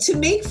To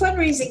make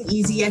fundraising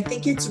easy, I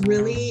think it's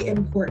really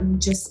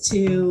important just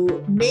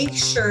to make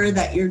sure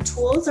that your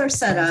tools are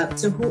set up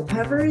so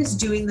whoever is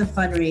doing the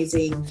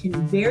fundraising can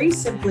very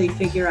simply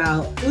figure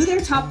out who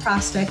their top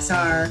prospects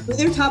are, who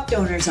their top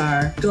donors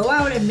are, go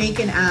out and make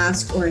an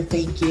ask or a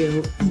thank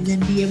you, and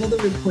then be able to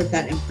report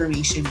that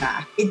information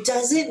back. It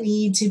doesn't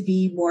need to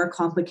be more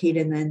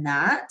complicated than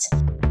that.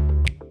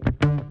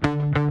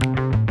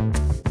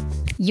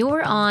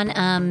 You're on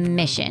a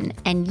mission,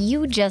 and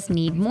you just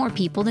need more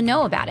people to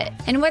know about it.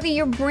 And whether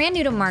you're brand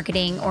new to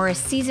marketing or a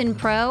seasoned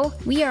pro,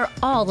 we are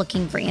all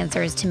looking for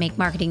answers to make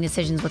marketing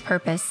decisions with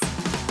purpose.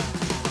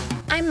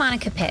 I'm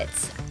Monica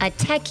Pitts, a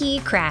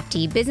techie,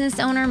 crafty business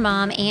owner,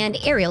 mom, and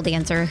aerial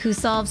dancer who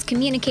solves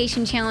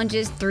communication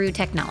challenges through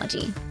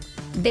technology.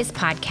 This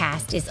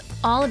podcast is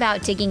all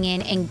about digging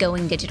in and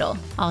going digital.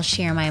 I'll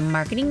share my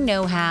marketing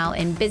know-how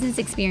and business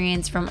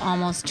experience from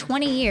almost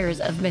 20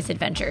 years of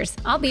misadventures.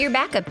 I'll be your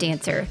backup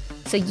dancer,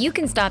 so you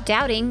can stop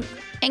doubting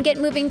and get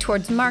moving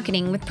towards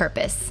marketing with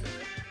purpose.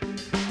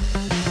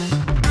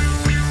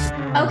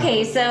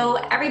 Okay, so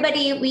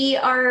everybody, we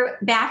are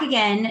back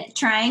again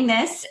trying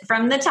this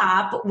from the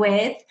top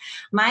with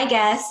my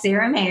guest,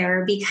 Sarah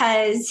Mayer,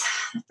 because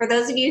for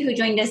those of you who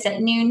joined us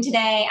at noon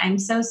today, I'm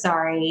so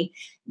sorry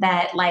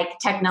that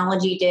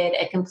technology did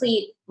a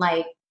complete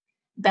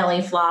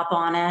belly flop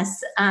on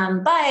us.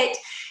 But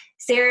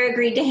Sarah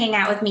agreed to hang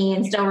out with me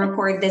and still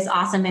record this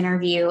awesome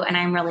interview. And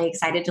I'm really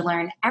excited to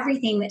learn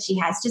everything that she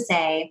has to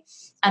say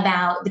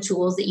about the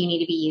tools that you need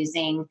to be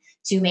using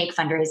to make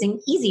fundraising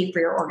easy for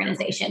your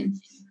organization.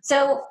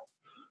 So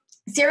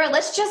Sarah,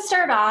 let's just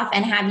start off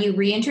and have you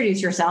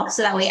reintroduce yourself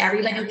so that way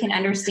everybody can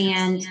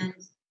understand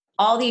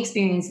all the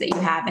experience that you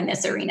have in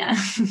this arena.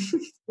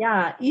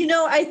 Yeah.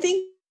 I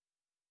think.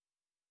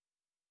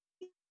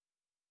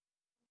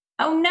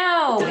 Oh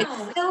no,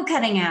 it's still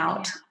cutting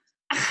out.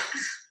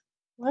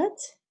 What?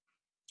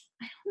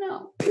 I don't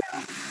know.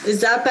 Is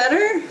that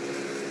better?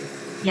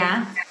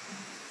 Yeah.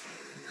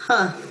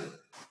 Huh.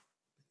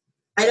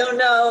 I don't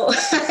know.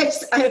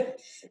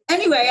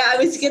 Anyway, I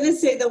was going to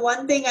say the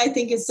one thing I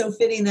think is so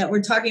fitting that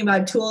we're talking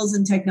about tools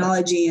and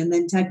technology and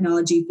then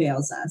technology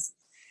fails us.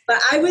 But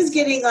I was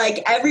getting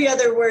every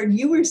other word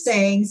you were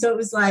saying. So it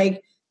was I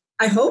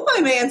hope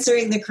I'm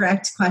answering the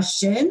correct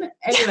question.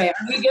 Anyway,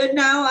 are we good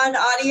now on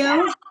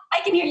audio? Yeah,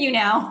 I can hear you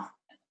now.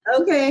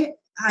 Okay.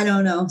 I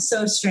don't know.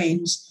 So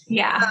strange.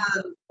 Yeah.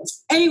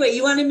 Anyway,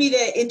 you wanted me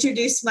to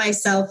introduce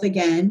myself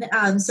again.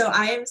 So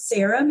I am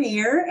Sarah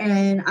Mayer,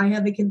 and I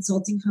have a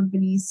consulting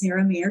company,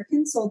 Sarah Mayer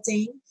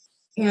Consulting.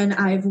 And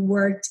I've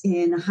worked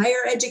in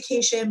higher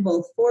education,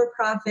 both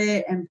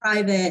for-profit and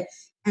private,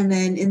 and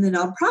then in the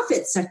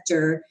nonprofit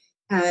sector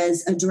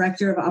as a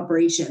director of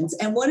operations.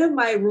 And one of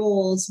my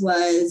roles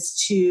was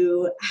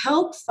to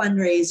help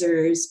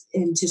fundraisers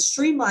and to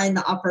streamline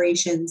the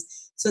operations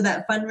so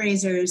that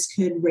fundraisers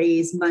could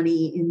raise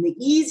money in the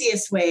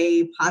easiest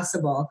way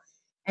possible.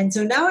 And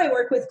so now I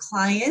work with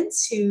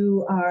clients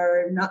who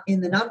are not in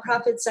the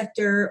nonprofit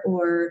sector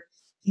or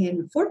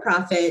in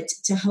for-profit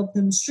to help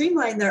them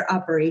streamline their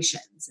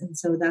operations. And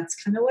so that's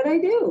kind of what I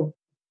do.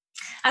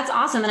 That's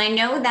awesome. And I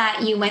know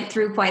that you went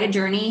through quite a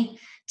journey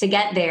to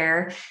get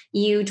there.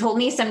 You told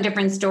me some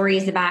different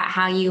stories about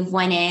how you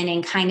went in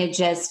and kind of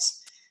just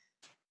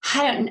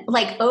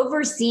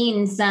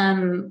overseen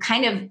some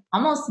kind of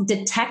almost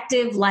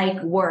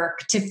detective-like work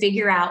to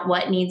figure out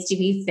what needs to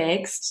be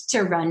fixed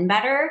to run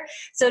better.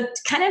 So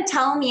kind of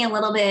tell me a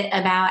little bit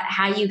about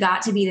how you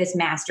got to be this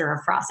master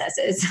of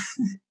processes.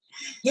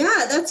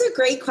 Yeah, that's a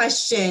great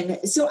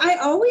question. So I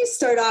always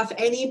start off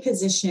any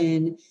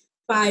position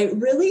by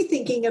really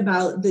thinking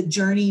about the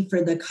journey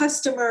for the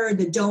customer,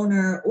 the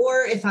donor,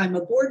 or if I'm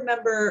a board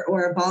member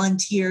or a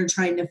volunteer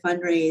trying to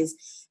fundraise,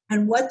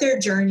 and what their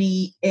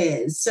journey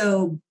is.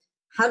 So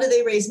how do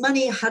they raise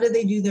money? How do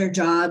they do their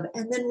job?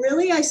 And then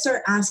really I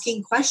start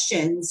asking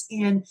questions.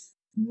 And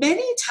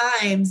many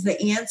times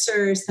the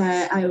answers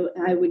that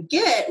I would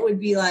get would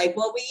be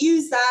well, we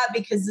use that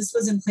because this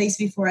was in place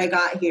before I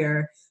got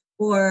here,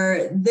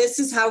 or this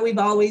is how we've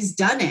always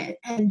done it.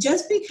 And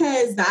just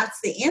because that's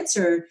the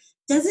answer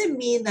doesn't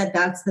mean that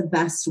that's the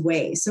best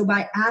way. So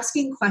by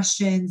asking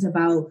questions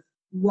about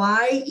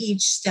why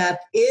each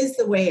step is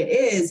the way it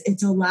is,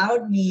 it's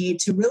allowed me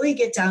to really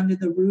get down to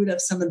the root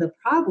of some of the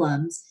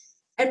problems.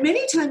 And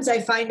many times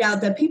I find out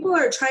that people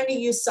are trying to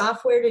use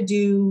software to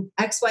do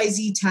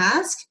XYZ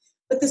task,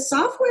 but the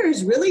software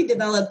is really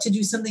developed to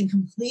do something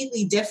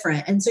completely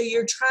different. And so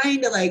you're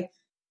trying to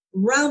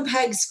round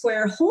peg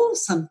square hole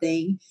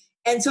something.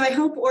 And so I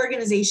help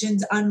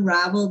organizations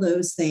unravel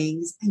those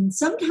things. And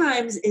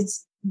sometimes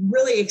it's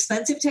really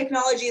expensive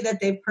technology that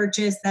they've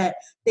purchased that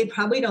they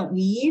probably don't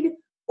need,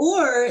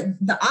 or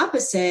the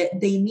opposite,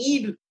 they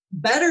need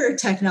better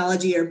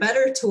technology or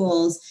better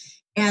tools.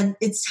 And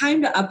it's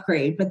time to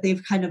upgrade, but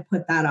they've kind of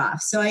put that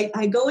off. So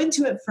I go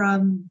into it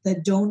from the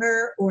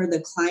donor or the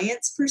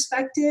client's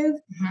perspective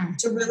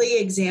to really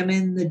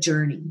examine the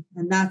journey.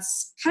 And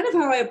that's kind of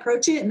how I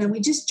approach it. And then we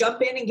just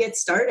jump in and get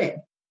started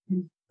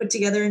and put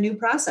together a new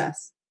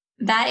process.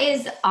 That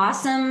is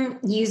awesome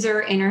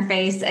user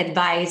interface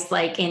advice,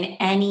 like in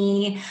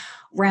any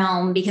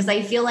realm, because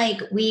I feel like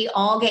we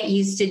all get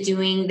used to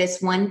doing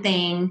this one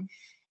thing.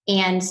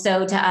 And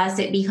so to us,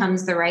 it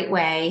becomes the right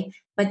way.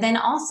 But then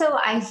also,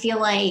 I feel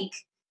like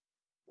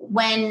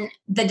when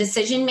the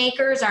decision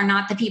makers are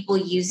not the people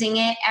using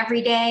it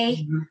every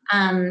day,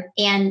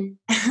 and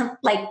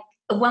like,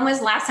 when was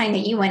the last time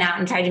that you went out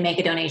and tried to make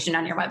a donation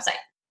on your website?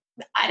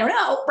 I don't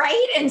know,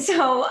 right? And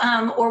so,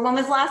 or when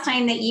was the last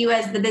time that you,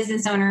 as the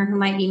business owner who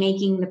might be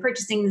making the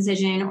purchasing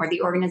decision or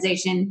the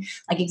organization,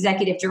 like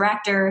executive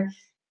director,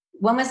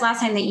 when was the last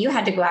time that you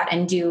had to go out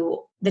and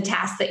do the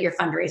tasks that your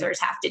fundraisers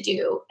have to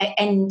do,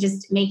 and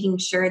just making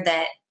sure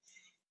that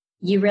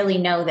you really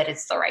know that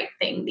it's the right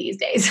thing these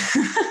days?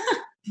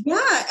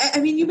 Yeah, I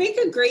mean, you make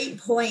a great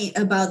point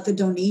about the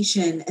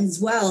donation as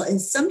well.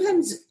 Is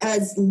sometimes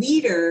as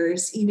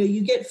leaders,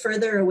 you get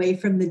further away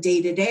from the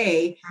day to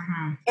day.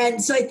 And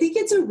so I think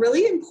it's a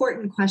really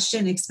important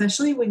question,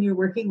 especially when you're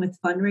working with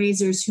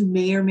fundraisers who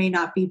may or may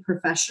not be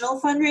professional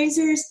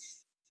fundraisers,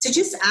 to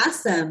just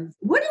ask them,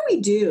 what do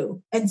we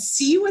do? And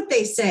see what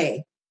they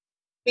say.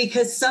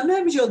 Because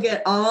sometimes you'll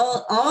get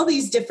all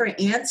these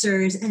different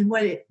answers. And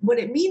what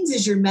it means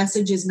is your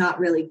message is not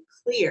really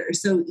clear.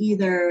 So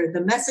either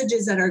the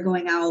messages that are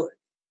going out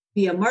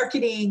via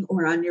marketing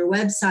or on your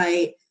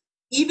website,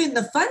 even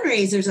the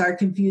fundraisers are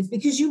confused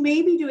because you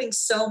may be doing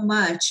so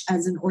much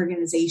as an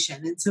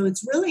organization. And so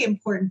it's really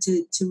important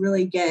to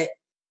really get,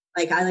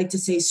 like I like to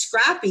say,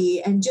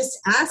 scrappy and just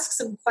ask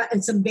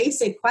some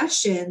basic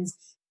questions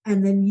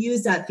and then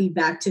use that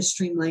feedback to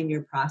streamline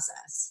your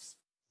process.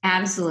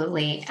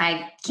 Absolutely.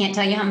 I can't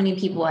tell you how many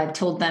people I've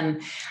told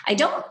them, I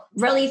don't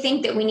really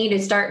think that we need to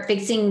start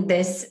fixing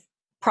this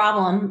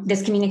problem,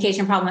 this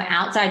communication problem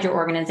outside your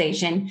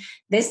organization.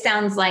 This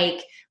sounds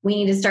like we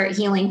need to start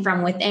healing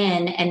from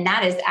within. And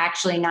that is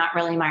actually not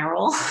really my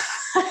role.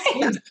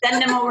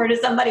 Send them over to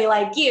somebody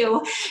like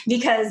you,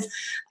 because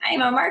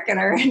I'm a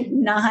marketer,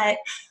 not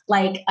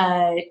like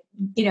a,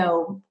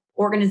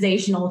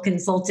 organizational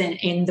consultant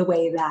in the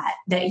way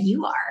that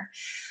you are.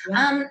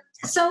 Yeah.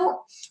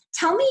 So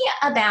tell me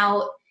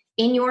about,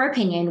 in your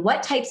opinion,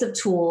 what types of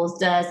tools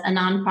does a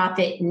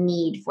nonprofit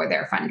need for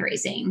their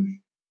fundraising?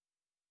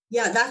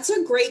 Yeah, that's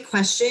a great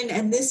question.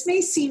 And this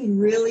may seem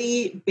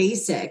really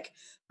basic,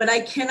 but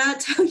I cannot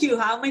tell you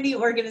how many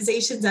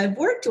organizations I've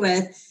worked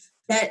with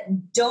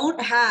that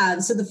don't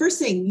have. So the first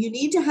thing, you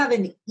need to have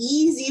an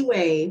easy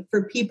way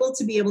for people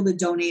to be able to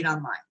donate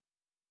online.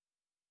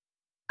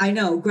 I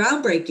know,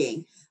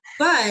 groundbreaking.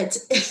 But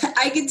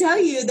I can tell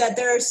you that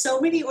there are so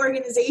many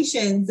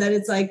organizations that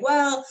it's like,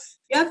 well,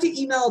 you have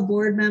to email a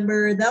board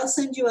member. They'll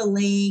send you a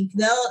link.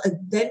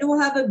 Then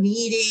we'll have a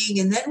meeting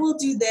and then we'll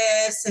do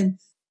this. And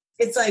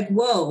it's like,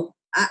 whoa,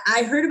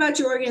 I heard about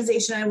your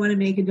organization. I want to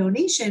make a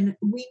donation.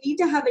 We need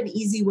to have an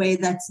easy way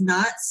that's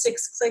not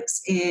 6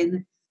 clicks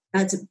in,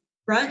 that's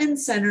front and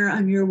center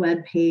on your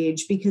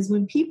webpage. Because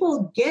when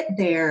people get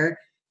there,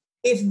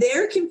 if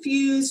they're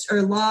confused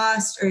or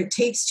lost, or it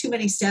takes too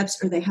many steps,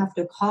 or they have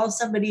to call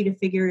somebody to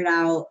figure it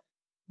out,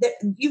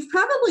 you've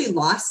probably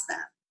lost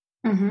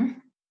them. Mm-hmm.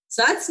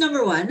 So that's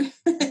number one.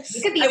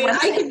 You could be a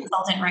website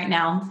consultant right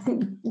now.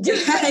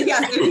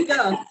 Yeah, there you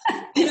go.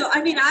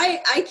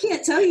 I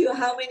can't tell you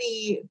how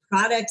many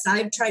products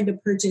I've tried to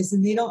purchase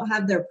and they don't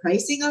have their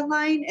pricing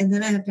online. And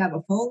then I have to have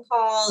a phone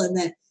call and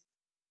then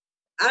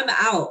I'm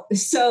out.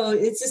 So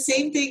it's the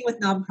same thing with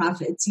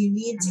nonprofits. You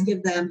need to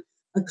give them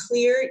a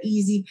clear,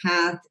 easy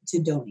path to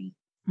donate.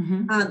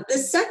 Mm-hmm. The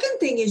second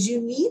thing is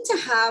you need to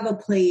have a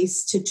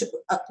place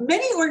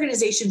many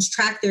organizations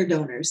track their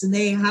donors and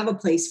they have a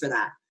place for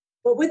that.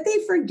 But what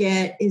they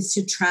forget is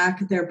to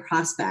track their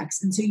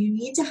prospects. And so you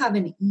need to have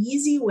an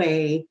easy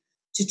way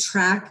to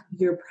track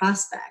your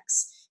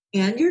prospects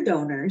and your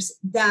donors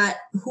that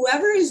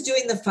whoever is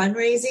doing the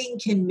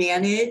fundraising can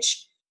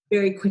manage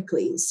very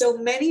quickly. So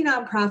many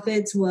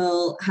nonprofits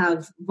will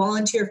have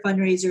volunteer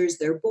fundraisers,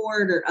 their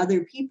board or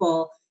other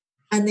people,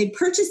 and they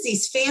purchase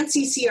these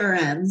fancy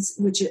CRMs,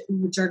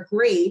 which are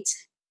great,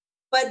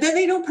 but then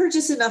they don't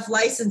purchase enough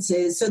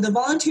licenses. So the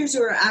volunteers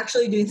who are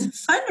actually doing the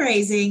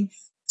fundraising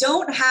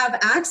don't have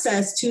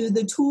access to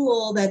the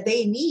tool that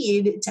they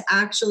need to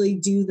actually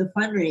do the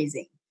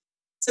fundraising.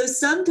 So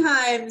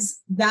sometimes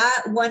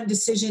that one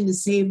decision to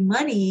save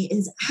money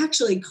is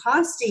actually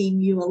costing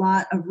you a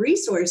lot of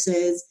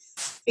resources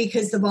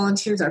because the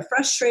volunteers are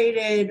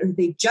frustrated or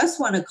they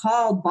just want to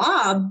call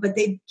Bob, but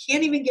they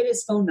can't even get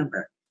his phone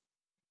number.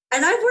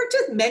 And I've worked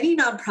with many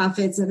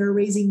nonprofits that are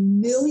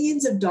raising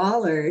millions of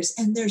dollars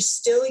and they're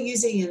still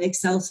using an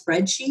Excel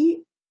spreadsheet,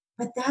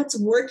 but that's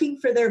working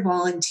for their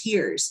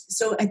volunteers.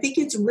 So I think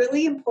it's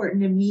really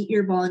important to meet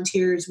your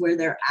volunteers where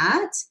they're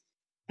at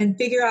and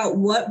figure out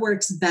what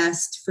works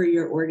best for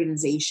your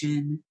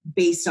organization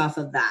based off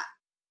of that.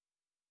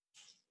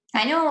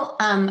 I know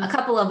a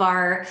couple of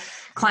our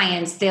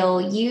clients,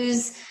 they'll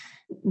use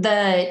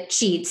the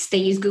Sheets. They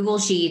use Google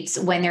Sheets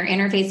when they're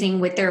interfacing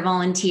with their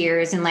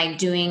volunteers and like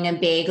doing a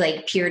big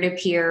like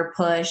peer-to-peer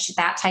push,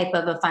 that type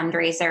of a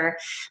fundraiser.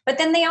 But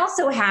then they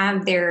also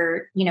have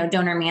their,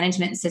 donor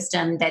management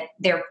system that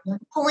they're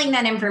pulling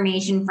that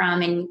information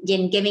from and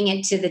giving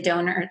it to the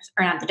donors,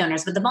 or not the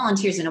donors, but the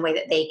volunteers in a way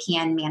that they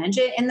can manage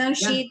it in those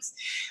sheets.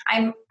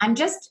 I'm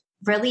just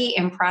really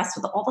impressed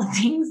with all the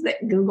things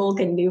that Google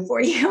can do for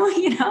you,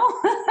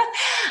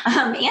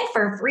 and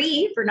for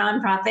free for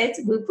nonprofits,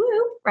 whoop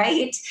whoop,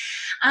 right?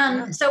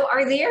 So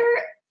are there,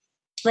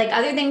 like,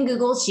 other than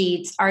Google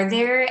Sheets, are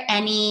there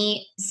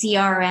any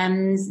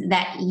CRMs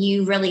that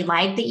you really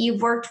like that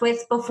you've worked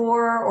with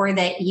before or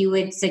that you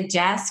would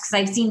suggest? Because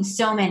I've seen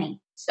so many.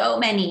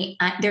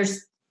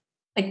 There's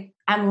like,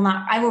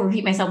 I will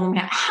repeat myself one more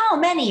time. How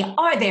many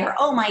are there?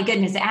 Oh my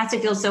goodness. It has to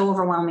feel so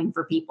overwhelming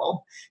for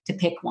people to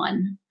pick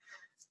one.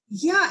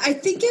 Yeah, I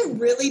think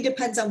it really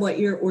depends on what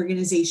your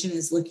organization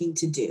is looking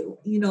to do.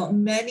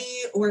 Many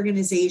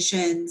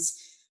organizations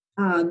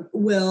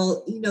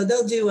will,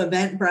 they'll do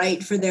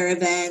Eventbrite for their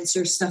events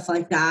or stuff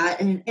like that.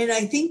 And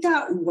I think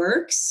that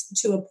works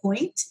to a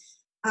point.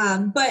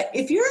 But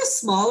if you're a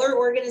smaller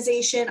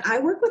organization, I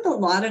work with a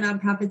lot of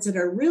nonprofits that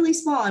are really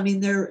small. I mean,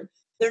 they're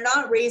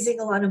not raising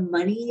a lot of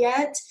money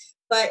yet,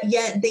 but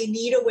yet they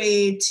need a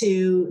way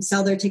to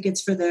sell their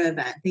tickets for their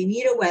event. They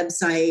need a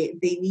website.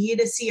 They need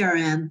a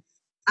CRM.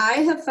 I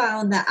have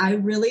found that I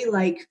really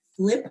like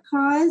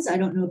Flipcause. I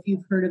don't know if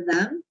you've heard of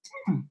them.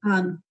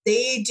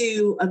 They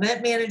do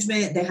event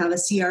management. They have a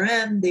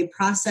CRM. They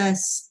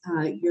process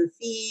your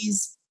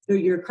fees or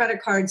your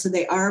credit card. So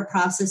they are a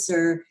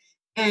processor.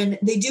 And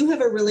they do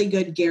have a really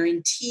good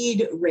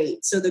guaranteed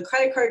rate. So the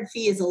credit card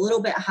fee is a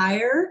little bit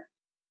higher,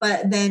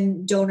 but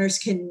then donors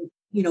can,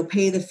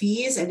 pay the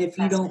fees. And if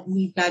you don't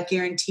meet that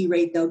guarantee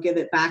rate, they'll give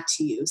it back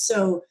to you.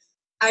 So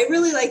I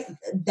really like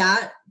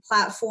that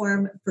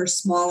platform for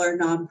smaller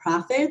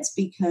nonprofits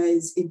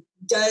because it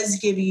does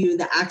give you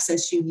the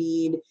access you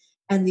need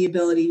and the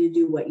ability to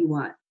do what you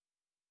want.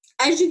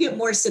 As you get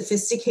more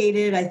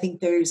sophisticated, I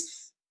think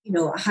there's,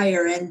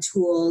 higher end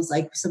tools,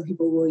 like some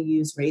people will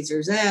use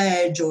Razor's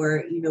Edge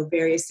or,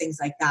 various things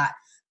like that.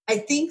 I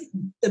think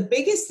the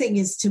biggest thing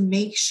is to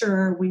make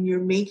sure when you're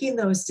making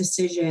those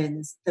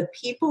decisions, the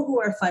people who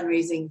are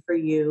fundraising for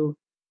you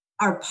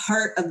are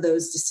part of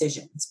those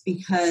decisions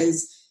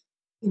because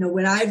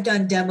when I've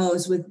done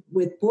demos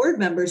with board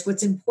members,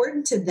 what's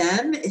important to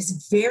them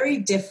is very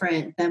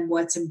different than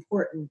what's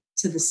important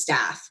to the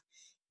staff.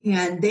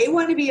 And they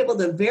want to be able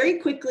to very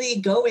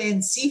quickly go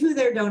in, see who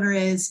their donor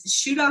is,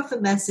 shoot off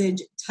a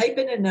message, type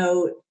in a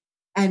note,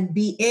 and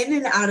be in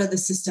and out of the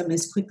system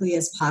as quickly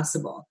as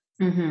possible.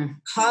 Mm-hmm.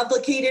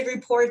 Complicated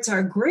reports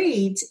are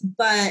great,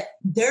 but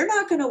they're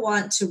not going to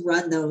want to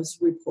run those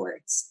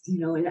reports.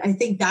 And I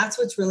think that's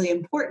what's really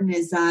important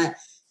is that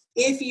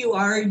if you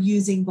are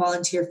using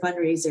volunteer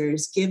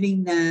fundraisers,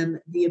 giving them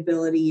the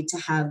ability to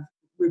have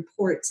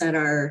reports that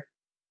are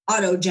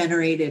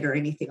auto-generated or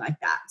anything like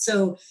that.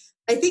 So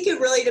I think it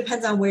really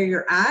depends on where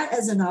you're at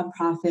as a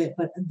nonprofit,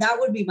 but that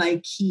would be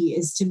my key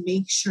is to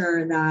make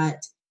sure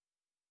that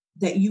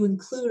you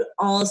include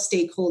all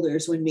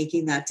stakeholders when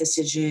making that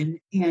decision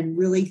and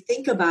really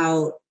think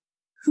about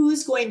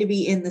who's going to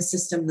be in the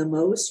system the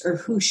most or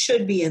who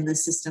should be in the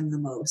system the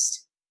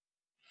most.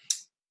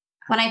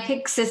 When I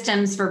pick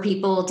systems for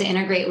people to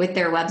integrate with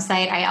their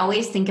website, I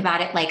always think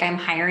about it like I'm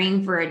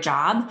hiring for a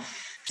job.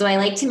 So I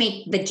like to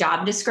make the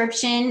job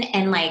description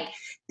and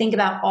think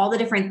about all the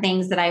different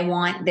things that I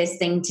want this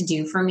thing to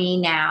do for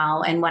me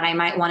now and what I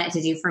might want it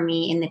to do for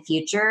me in the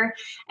future.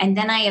 And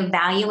then I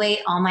evaluate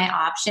all my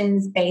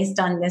options based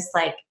on this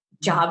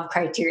job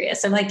criteria.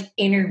 So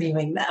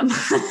interviewing them.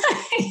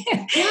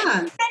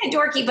 Yeah. It's kind of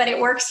dorky, but it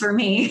works for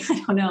me.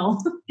 I don't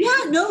know.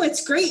 Yeah, no,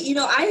 it's great.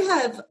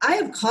 I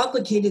have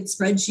complicated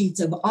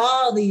spreadsheets of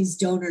all these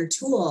donor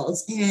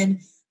tools. And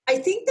I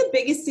think the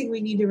biggest thing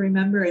we need to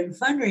remember in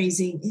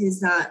fundraising is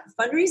that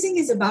fundraising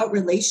is about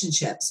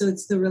relationships. So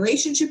it's the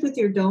relationship with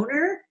your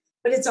donor,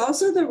 but it's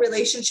also the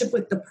relationship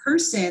with the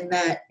person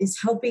that is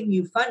helping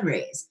you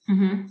fundraise,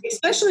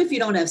 especially if you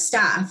don't have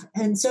staff.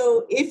 And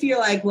so if you're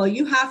like, well,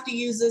 you have to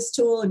use this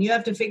tool and you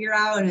have to figure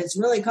out, and it's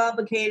really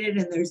complicated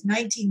and there's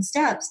 19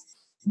 steps,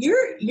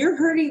 you're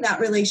hurting that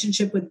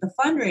relationship with the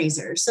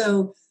fundraiser.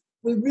 So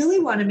we really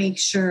want to make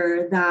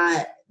sure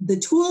that the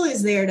tool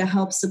is there to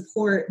help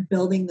support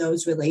building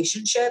those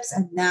relationships.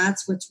 And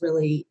that's what's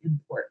really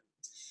important.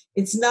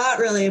 It's not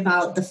really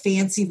about the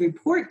fancy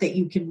report that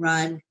you can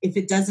run if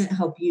it doesn't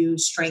help you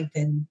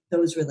strengthen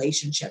those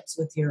relationships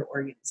with your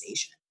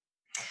organization.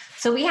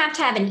 So we have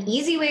to have an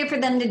easy way for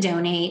them to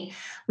donate.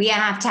 We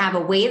have to have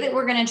a way that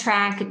we're going to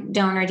track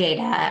donor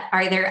data.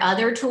 Are there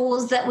other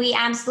tools that we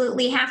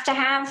absolutely have to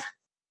have?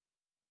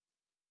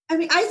 I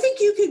mean, I think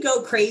you could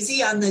go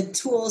crazy on the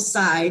tools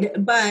side,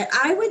 but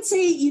I would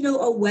say, a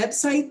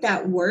website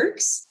that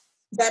works,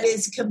 that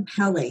is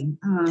compelling.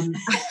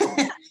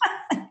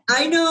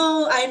 I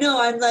know.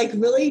 I'm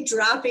really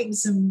dropping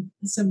some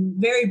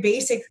very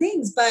basic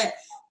things, but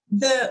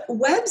the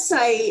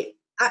website,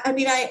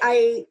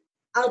 I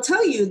I'll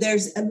tell you,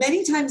 there's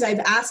many times I've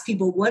asked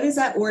people, what does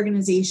that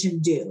organization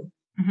do?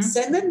 Mm-hmm.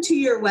 Send them to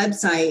your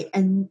website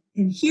and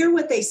hear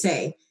what they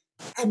say.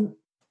 And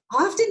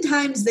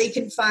oftentimes they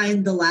can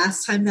find the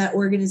last time that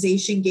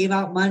organization gave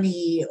out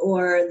money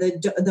or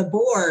the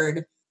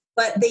board,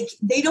 but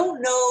they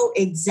don't know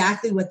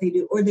exactly what they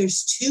do, or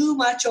there's too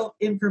much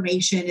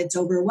information. It's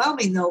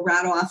overwhelming. They'll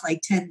rattle off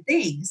like 10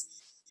 things.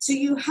 So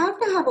you have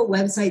to have a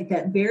website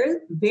that very,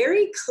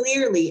 very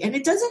clearly, and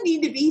it doesn't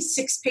need to be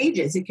 6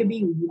 pages. It can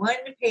be 1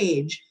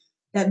 page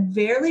that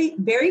very,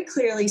 very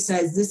clearly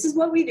says, this is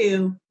what we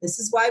do. This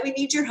is why we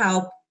need your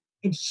help.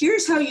 And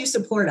here's how you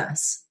support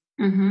us.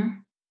 Mm-hmm.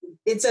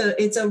 It's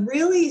a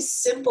really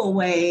simple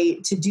way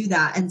to do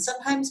that. And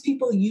sometimes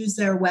people use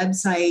their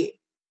website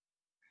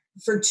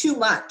for too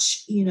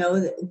much.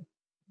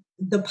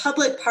 The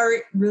public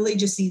part really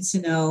just needs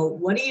to know,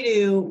 what do you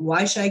do?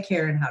 Why should I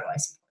care? And how do I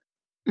support?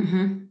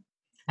 Mm-hmm.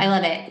 I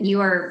love it.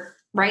 You are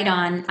right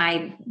on.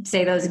 I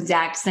say those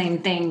exact same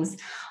things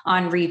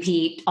on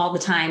repeat all the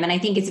time. And I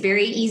think it's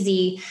very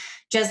easy,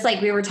 just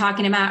like we were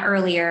talking about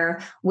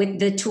earlier, with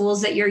the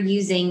tools that you're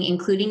using,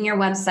 including your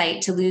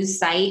website, to lose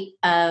sight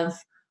of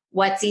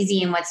what's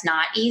easy and what's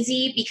not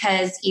easy,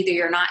 because either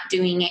you're not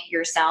doing it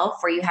yourself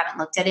or you haven't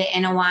looked at it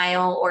in a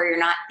while, or you're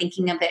not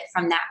thinking of it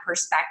from that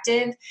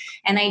perspective.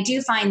 And I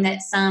do find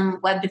that some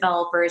web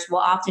developers will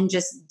often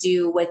just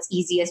do what's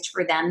easiest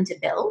for them to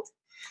build.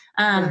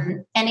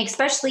 And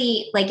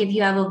especially like if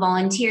you have a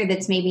volunteer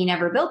that's maybe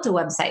never built a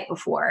website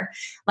before,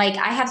 like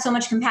I have so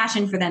much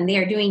compassion for them. They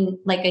are doing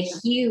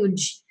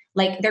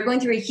like they're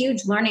going through a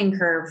huge learning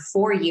curve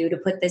for you to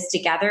put this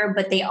together,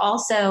 but they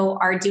also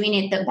are doing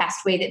it the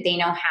best way that they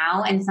know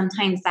how. And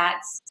sometimes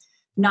that's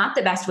not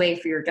the best way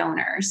for your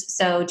donors.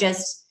 So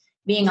just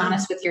being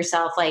honest with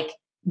yourself, like,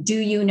 do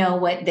you know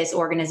what this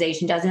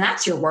organization does? And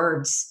that's your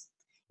words,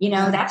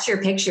 that's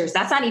your pictures.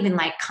 That's not even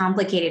like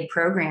complicated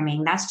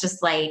programming. That's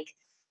just like,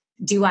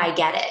 do I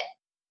get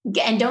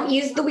it? And don't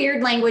use the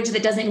weird language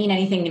that doesn't mean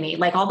anything to me.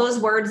 Like all those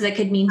words that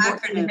could mean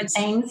different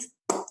things.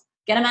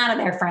 Get them out of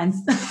there, friends.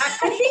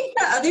 I think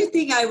the other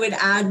thing I would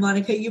add,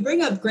 Monica, you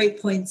bring up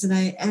great points, and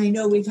I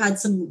know we've had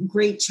some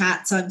great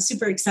chats, so I'm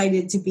super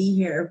excited to be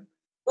here.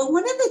 But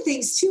one of the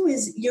things too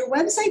is your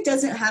website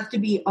doesn't have to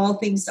be all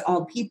things to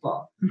all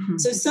people. Mm-hmm.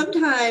 So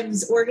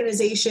sometimes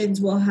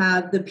organizations will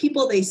have the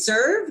people they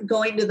serve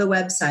going to the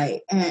website,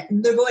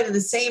 and they're going to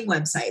the same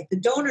website. The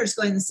donors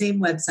going to the same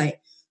website.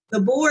 The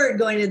board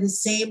going to the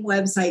same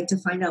website to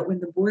find out when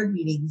the board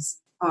meetings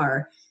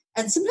are.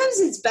 And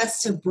sometimes it's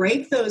best to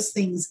break those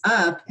things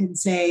up and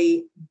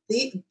say,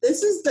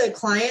 this is the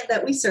client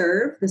that we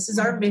serve. This is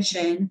our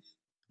mission.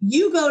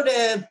 You go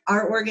to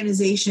our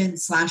organization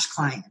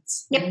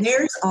 /clients. Yep. And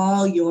there's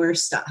all your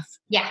stuff.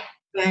 Yeah.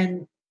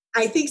 And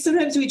I think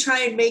sometimes we try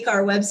and make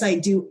our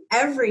website do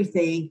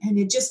everything, and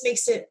it just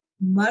makes it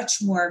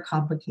much more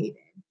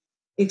complicated,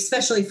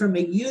 especially from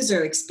a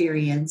user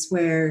experience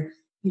where,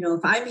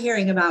 if I'm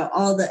hearing about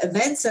all the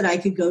events that I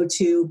could go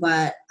to,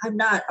 but I'm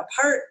not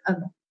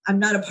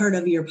a part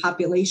of your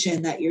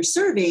population that you're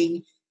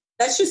serving,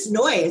 that's just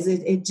noise.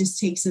 It just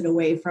takes it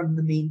away from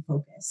the main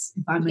focus.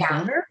 If I'm a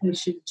donor, we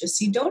should just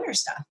see donor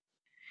stuff.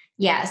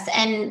 Yes.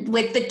 And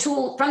with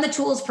from the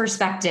tools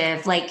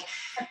perspective, like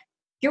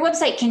your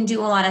website can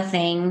do a lot of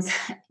things,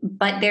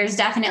 but there's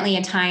definitely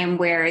a time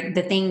where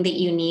the thing that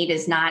you need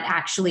is not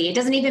actually, it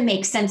doesn't even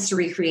make sense to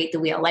recreate the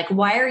wheel. Like,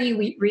 why are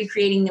you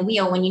recreating the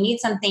wheel when you need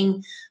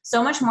something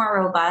so much more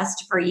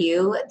robust for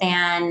you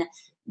than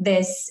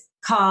this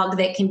cog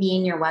that can be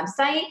in your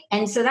website?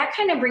 And so that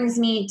kind of brings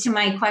me to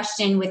my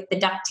question with the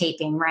duct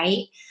taping,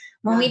 right?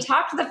 When we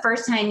talked the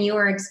first time, you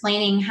were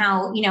explaining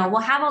how,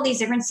 we'll have all these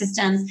different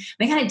systems.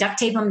 We kind of duct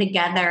tape them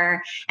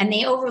together and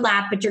they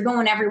overlap, but you're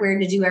going everywhere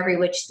to do every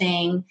which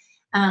thing.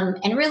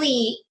 And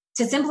really,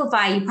 to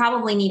simplify, you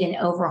probably need an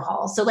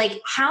overhaul. So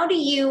like, how do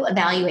you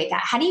evaluate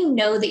that? How do you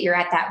know that you're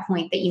at that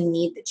point that you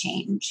need the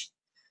change?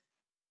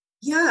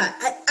 Yeah,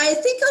 I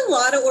think a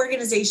lot of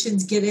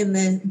organizations get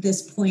in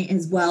this point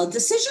as well.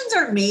 Decisions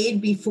are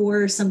made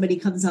before somebody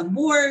comes on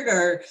board,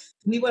 or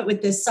we went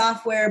with this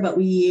software, but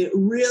we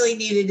really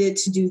needed it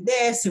to do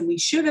this, and we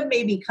should have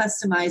maybe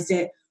customized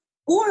it.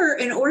 Or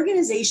an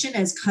organization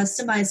has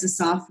customized the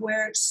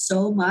software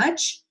so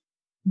much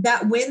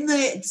that when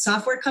the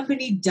software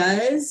company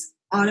does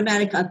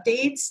automatic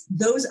updates,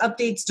 those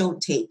updates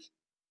don't take.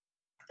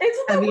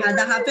 Have you had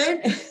that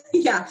happen?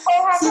 Yeah.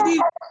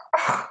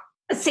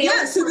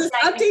 So the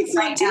updates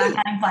right now, I'm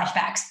having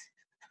flashbacks.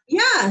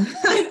 Yeah,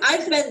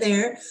 I've been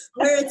there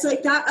where it's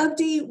like that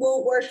update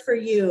won't work for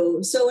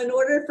you. So in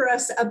order for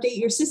us to update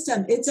your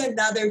system, it's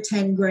another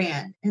 10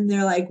 grand. And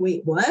they're like,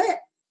 wait, what?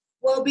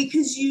 Well,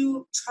 because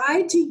you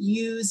tried to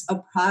use a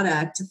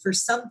product for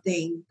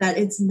something that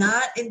it's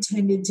not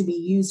intended to be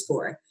used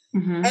for.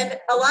 Mm-hmm. And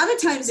a lot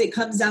of times it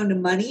comes down to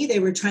money. They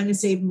were trying to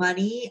save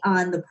money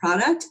on the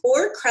product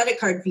or credit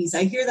card fees.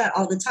 I hear that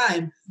all the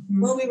time.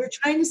 Mm-hmm. Well, we were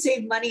trying to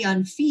save money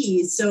on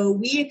fees, so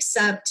we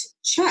accept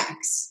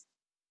checks.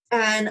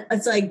 And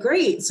it's like,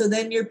 great. So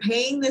then you're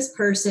paying this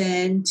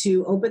person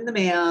to open the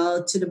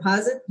mail, to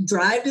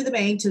drive to the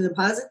bank, to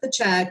deposit the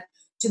check,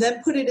 to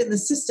then put it in the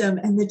system.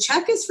 And the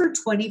check is for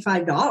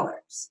 $25.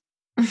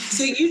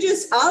 So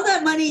all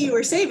that money you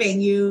were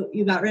saving,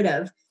 you got rid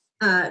of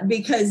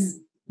because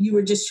you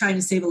were just trying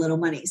to save a little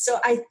money. So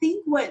I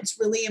think what's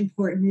really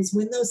important is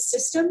when those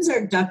systems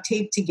are duct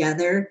taped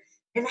together,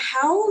 and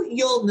how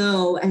you'll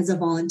know as a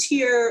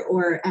volunteer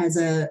or as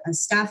a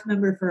staff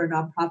member for a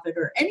nonprofit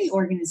or any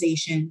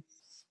organization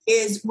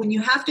is when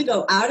you have to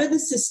go out of the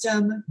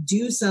system,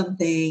 do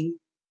something,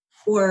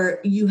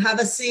 or you have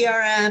a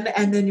CRM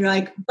and then you're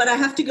like, but I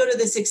have to go to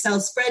this Excel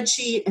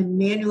spreadsheet and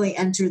manually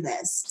enter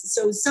this.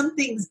 So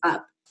something's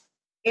up.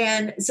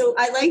 And so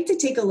I like to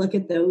take a look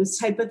at those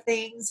type of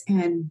things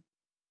and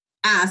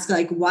ask,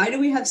 like, why do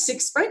we have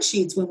 6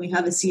 spreadsheets when we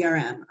have a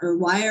CRM? Or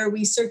why are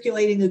we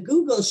circulating a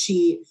Google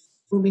sheet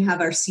when we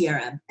have our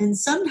CRM? And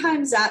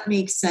sometimes that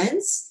makes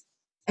sense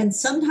and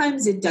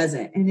sometimes it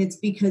doesn't. And it's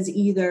because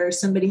either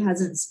somebody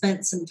hasn't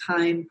spent some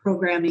time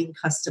programming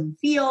custom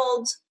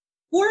fields,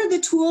 or the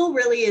tool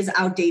really is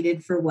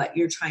outdated for what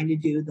you're trying to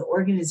do. The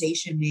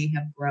organization may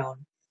have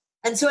grown.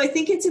 And so I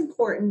think it's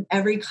important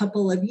every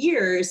couple of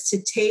years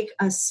to take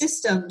a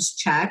systems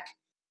check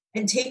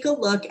and take a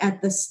look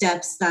at the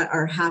steps that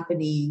are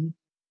happening,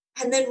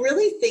 and then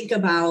really think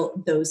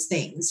about those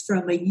things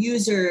from a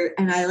user.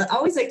 And I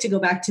always like to go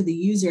back to the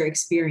user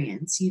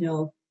experience.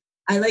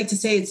 I like to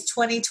say it's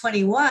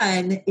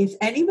 2021. If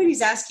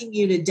anybody's asking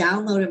you to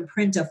download and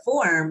print a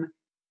form,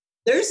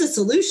 there's a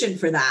solution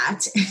for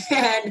that.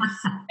 And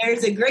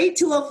there's a great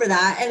tool for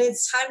that. And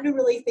it's time to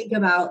really think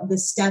about the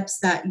steps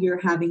that you're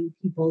having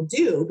people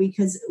do.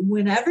 Because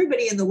when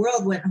everybody in the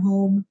world went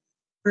home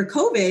for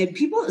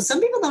COVID, some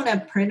people don't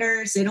have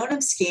printers, they don't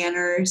have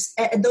scanners.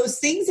 And those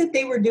things that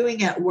they were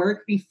doing at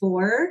work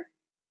before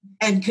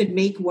and could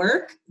make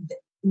work,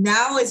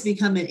 now has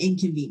become an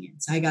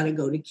inconvenience. I got to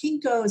go to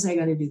Kinko's, I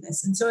got to do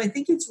this. And so I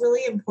think it's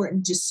really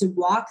important just to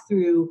walk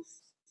through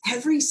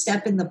every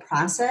step in the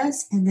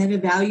process and then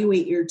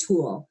evaluate your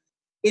tool.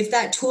 If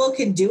that tool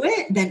can do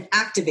it, then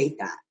activate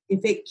that.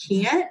 If it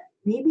can't,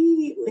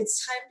 maybe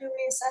it's time to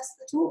reassess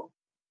the tool.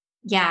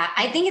 Yeah,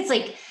 I think it's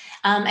like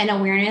an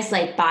awareness,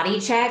 like body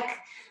check.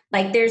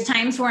 Like there's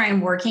times where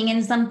I'm working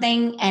in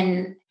something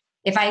and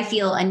if I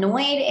feel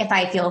annoyed, if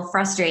I feel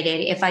frustrated,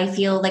 if I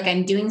feel like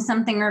I'm doing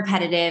something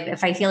repetitive,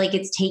 if I feel like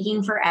it's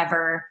taking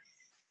forever,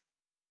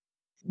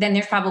 then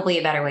there's probably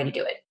a better way to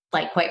do it,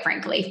 like quite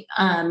frankly.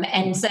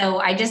 And so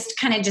I just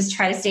kind of just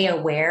try to stay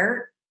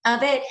aware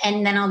of it.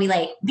 And then I'll be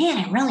like,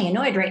 man, I'm really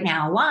annoyed right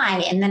now.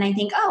 Why? And then I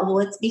think, oh, well,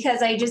 it's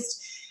because I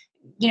just,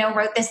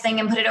 wrote this thing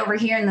and put it over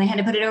here and then I had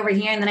to put it over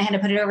here and then I had to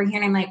put it over here.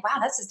 And I'm like, wow,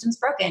 that system's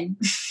broken.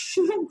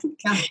 And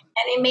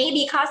it may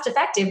be cost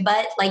effective,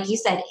 but like you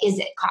said, is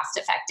it cost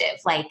effective?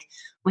 Like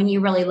when you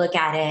really look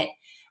at it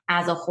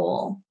as a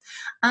whole.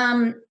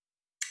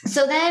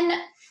 So then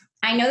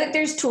I know that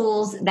there's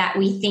tools that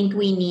we think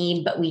we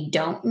need, but we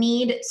don't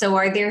need. So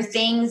are there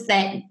things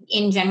that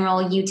in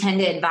general you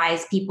tend to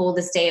advise people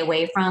to stay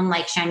away from,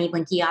 like shiny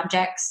blinky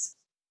objects?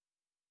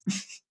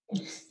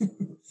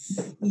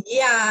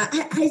 Yeah,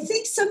 I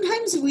think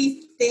sometimes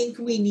we think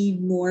we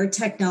need more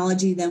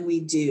technology than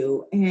we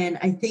do. And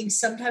I think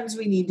sometimes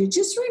we need to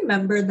just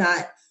remember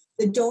that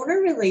the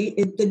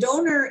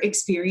donor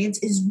experience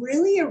is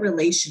really a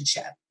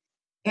relationship.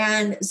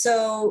 And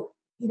so,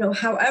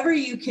 however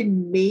you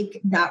can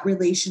make that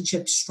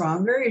relationship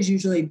stronger is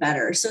usually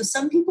better. So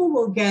some people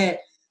will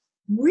get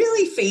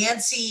really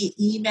fancy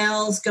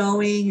emails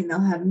going and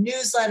they'll have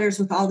newsletters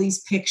with all these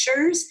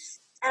pictures.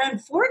 And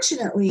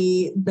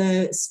unfortunately,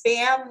 the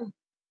spam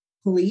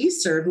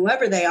police or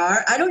whoever they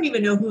are, I don't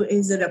even know who,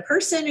 is it a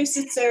person who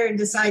sits there and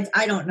decides,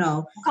 I don't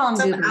know,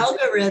 some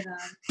algorithm,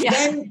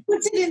 then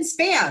puts it in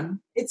spam.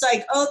 It's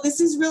like, oh,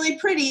 this is really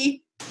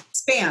pretty,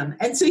 spam.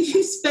 And so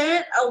you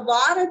spent a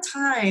lot of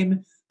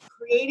time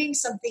creating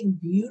something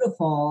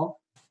beautiful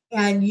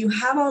and you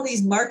have all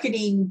these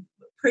marketing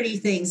pretty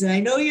things. And I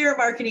know you're a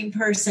marketing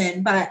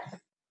person, but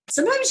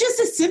sometimes just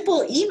a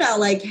simple email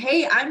like,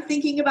 hey, I'm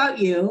thinking about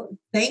you.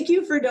 Thank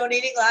you for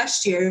donating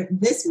last year.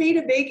 This made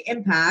a big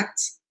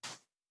impact.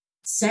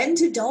 Send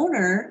to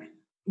donor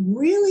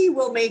really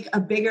will make a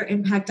bigger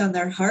impact on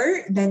their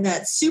heart than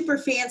that super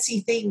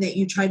fancy thing that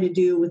you try to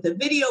do with a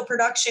video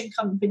production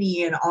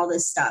company and all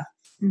this stuff.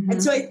 Mm-hmm.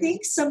 And so I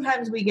think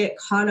sometimes we get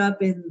caught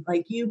up in,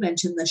 like you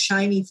mentioned, the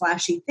shiny,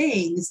 flashy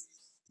things,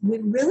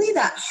 when really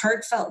that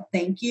heartfelt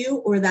thank you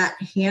or that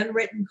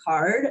handwritten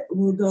card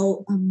will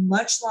go a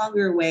much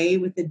longer way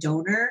with the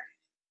donor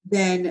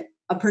than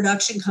a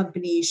production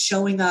company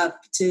showing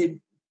up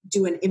to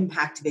do an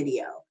impact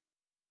video.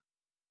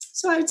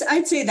 So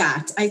I'd say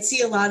that. I'd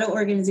see a lot of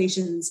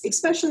organizations,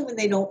 especially when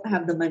they don't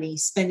have the money,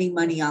 spending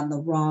money on the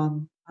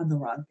wrong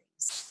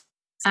things.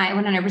 I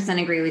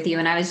 100% agree with you.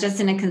 And I was just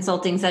in a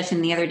consulting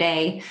session the other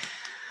day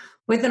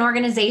with an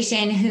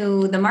organization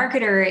who the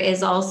marketer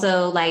is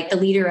also like the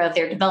leader of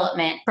their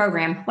development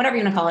program, whatever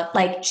you want to call it.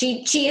 Like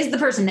she is the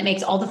person that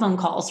makes all the phone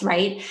calls,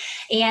 right?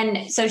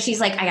 And so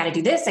she's like, I got to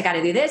do this, I got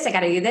to do this, I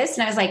got to do this.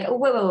 And I was like,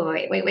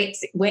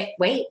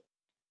 wait.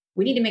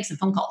 We need to make some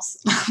phone calls.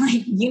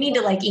 Like you need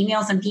to like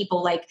email some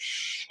people, like,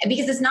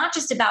 because it's not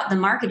just about the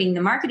marketing.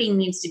 The marketing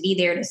needs to be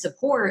there to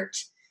support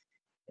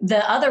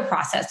the other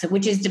process,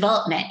 which is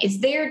development. It's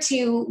there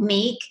to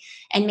make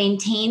and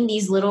maintain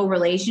these little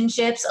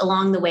relationships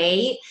along the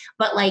way.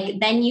 But like,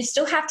 then you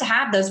still have to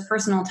have those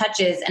personal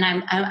touches. And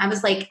I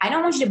was like, I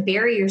don't want you to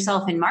bury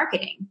yourself in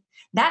marketing.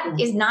 That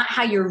is not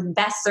how you're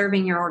best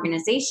serving your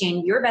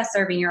organization. You're best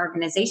serving your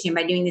organization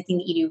by doing the thing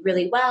that you do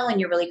really well and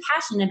you're really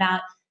passionate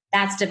about.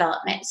 That's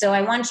development. So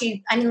I want you,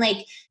 I mean,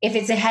 like if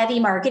it's a heavy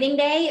marketing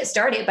day,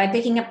 start it by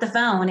picking up the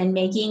phone and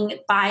making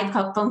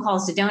 5 phone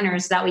calls to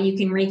donors. So that way you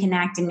can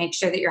reconnect and make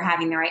sure that you're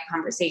having the right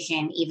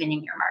conversation, even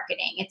in your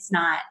marketing. It's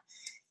not,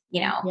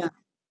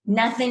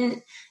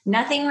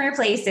 nothing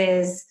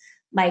replaces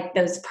like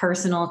those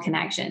personal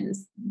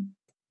connections.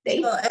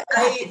 They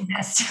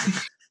exist.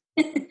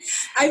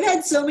 I've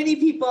had so many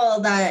people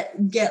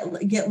that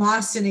get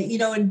lost in it.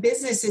 In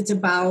business, it's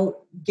about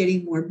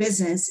getting more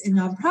business. In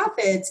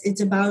nonprofits, it's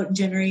about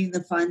generating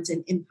the funds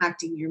and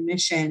impacting your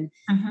mission.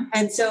 Uh-huh.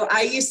 And so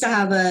I used to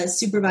have a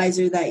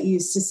supervisor that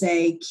used to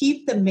say,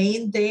 keep the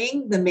main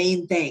thing, the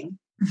main thing.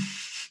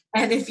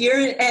 And and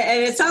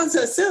it sounds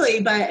so silly,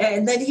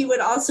 and then he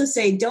would also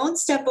say, don't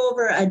step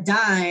over a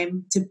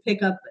dime to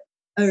pick up,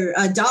 or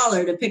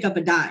 $1 to pick up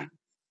a dime.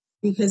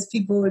 Because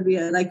people would be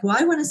like, well,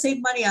 I want to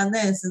save money on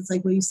this. And it's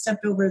like, well, you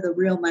stepped over the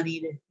real money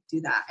to do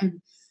that.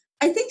 And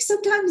I think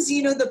sometimes,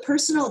 the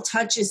personal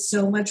touch is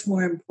so much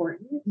more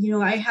important.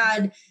 I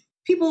had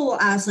people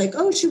will ask like,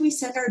 oh, should we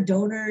send our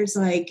donors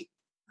like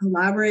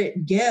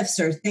elaborate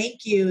gifts or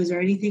thank yous or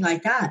anything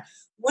like that?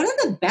 One of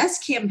the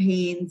best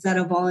campaigns that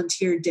a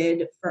volunteer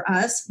did for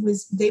us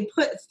was they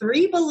put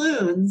 3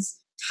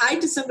 balloons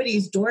tied to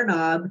somebody's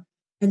doorknob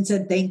and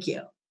said, thank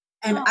you.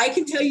 And I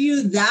can tell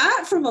you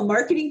that from a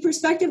marketing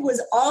perspective was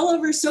all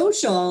over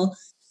social,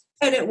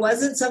 and it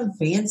wasn't some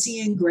fancy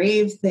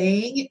engraved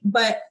thing,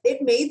 but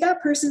it made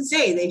that person's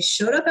day. They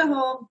showed up at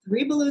home,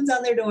 3 balloons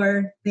on their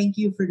door. Thank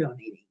you for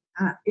donating.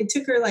 It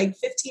took her like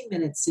 15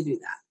 minutes to do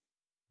that.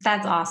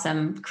 That's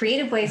awesome.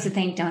 Creative ways to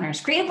thank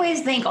donors, creative ways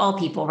to thank all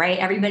people, right?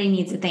 Everybody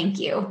needs a thank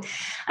you.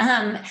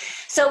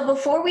 So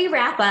before we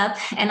wrap up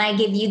and I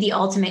give you the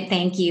ultimate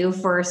thank you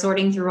for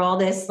sorting through all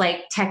this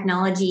like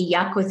technology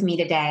yuck with me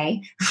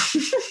today,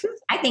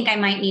 I think I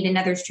might need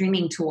another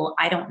streaming tool.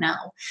 I don't know.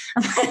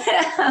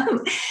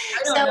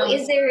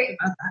 Is there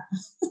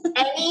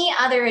any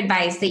other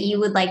advice that you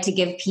would like to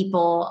give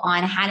people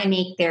on how to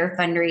make their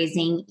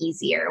fundraising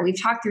easier? We've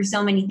talked through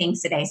so many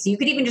things today, so you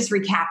could even just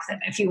recap them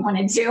if you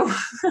wanted to.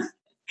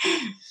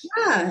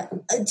 Yeah,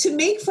 to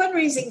make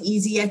fundraising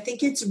easy, I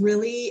think it's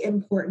really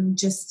important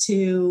just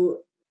to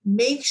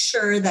make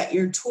sure that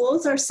your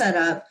tools are set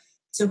up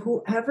so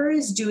whoever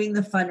is doing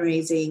the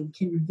fundraising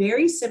can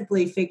very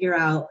simply figure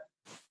out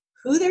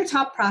who their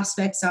top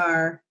prospects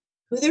are,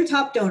 who their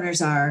top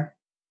donors are,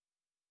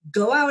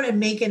 go out and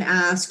make an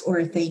ask or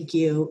a thank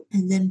you,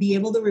 and then be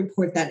able to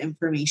report that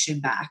information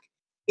back.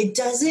 It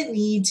doesn't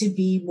need to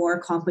be more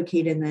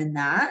complicated than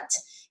that.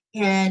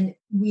 And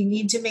we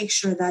need to make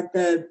sure that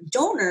the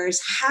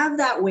donors have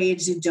that way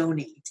to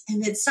donate.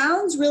 And it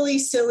sounds really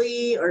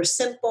silly or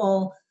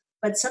simple,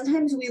 but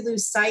sometimes we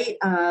lose sight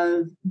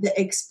of the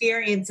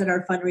experience that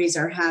our fundraisers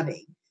are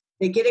having.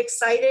 They get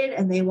excited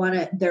and they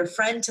want their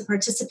friend to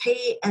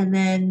participate. And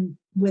then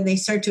when they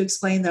start to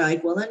explain, they're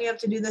like, well, then you have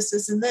to do this,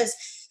 this, and this.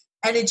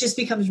 And it just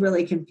becomes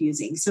really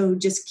confusing. So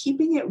just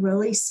keeping it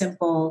really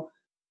simple.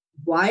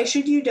 Why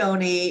should you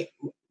donate?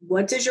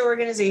 What does your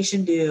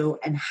organization do?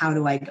 And how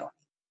do I donate?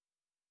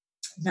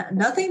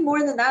 Nothing more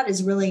than that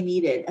is really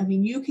needed. I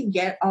mean, you can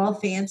get all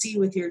fancy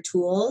with your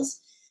tools,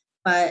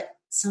 but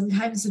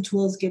sometimes the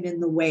tools get in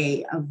the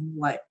way of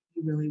what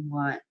you really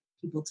want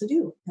people to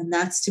do. And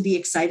that's to be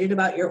excited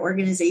about your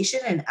organization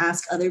and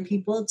ask other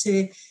people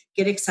to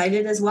get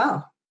excited as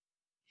well.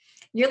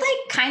 You're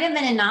like kind of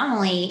an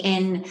anomaly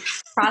in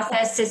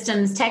process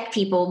systems tech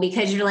people,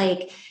 because you're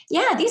like,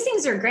 yeah, these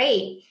things are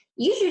great.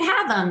 You should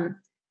have them.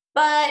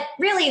 But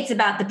really, it's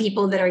about the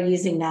people that are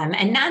using them.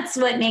 And that's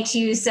what makes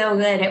you so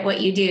good at what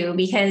you do.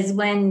 Because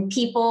when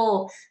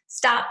people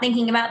stop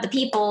thinking about the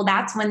people,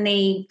 that's when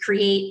they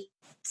create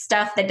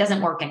stuff that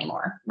doesn't work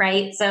anymore.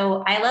 Right.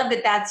 So I love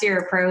that that's your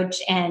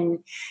approach.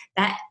 And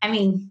that, I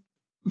mean,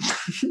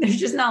 there's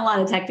just not a lot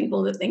of tech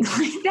people that think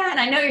like that. And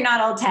I know you're not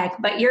all tech,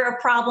 but you're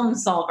a problem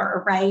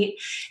solver, right?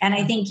 And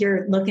I think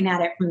you're looking at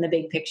it from the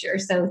big picture.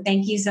 So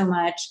thank you so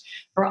much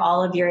for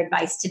all of your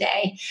advice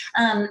today.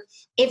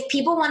 If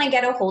people want to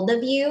get a hold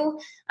of you,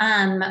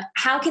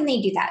 how can they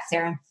do that,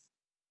 Sarah?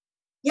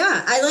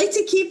 Yeah, I like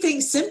to keep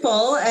things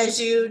simple, as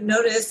you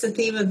notice the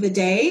theme of the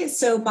day.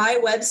 So my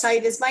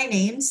website is my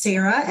name,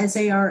 Sarah,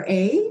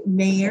 S-A-R-A,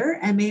 Mayer,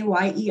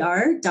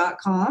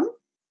 M-A-Y-E-R.com.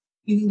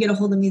 you can get a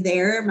hold of me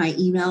there. My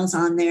email's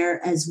on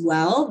there as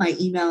well. My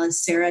email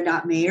is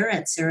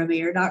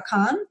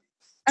sarah.mayer@sarahmayer.com.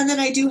 And then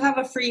I do have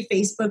a free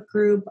Facebook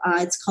group.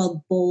 It's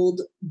called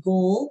Bold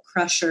Goal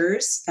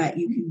Crushers that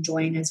you can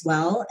join as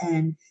well.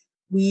 And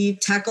we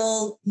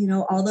tackle,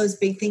 all those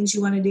big things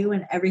you want to do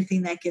and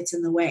everything that gets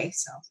in the way.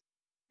 So,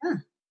 yeah.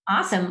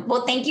 Awesome.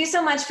 Well, thank you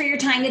so much for your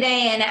time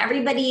today. And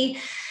everybody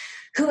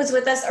who was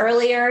with us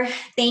earlier,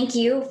 thank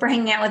you for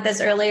hanging out with us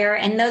earlier.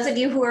 And those of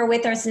you who are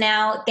with us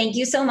now, thank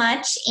you so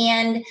much.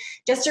 And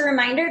just a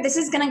reminder, this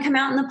is going to come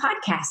out in the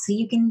podcast, so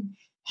you can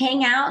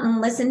hang out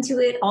and listen to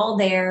it all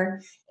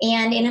there.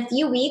 And in a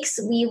few weeks,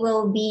 we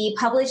will be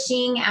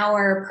publishing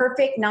our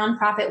perfect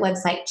nonprofit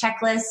website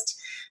checklist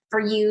for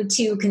you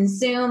to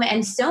consume.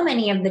 And so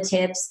many of the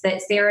tips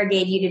that Sarah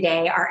gave you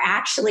today are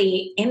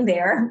actually in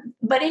there,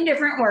 but in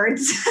different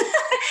words.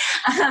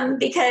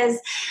 Because,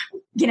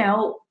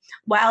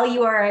 while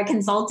you are a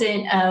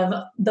consultant of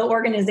the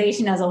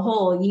organization as a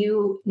whole,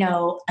 you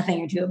know a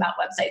thing or two about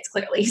websites,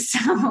 clearly.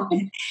 So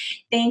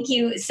thank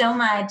you so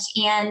much.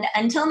 And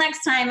until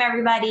next time,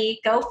 everybody,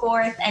 go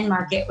forth and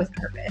market with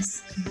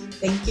purpose.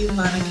 Thank you,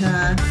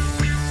 Monica.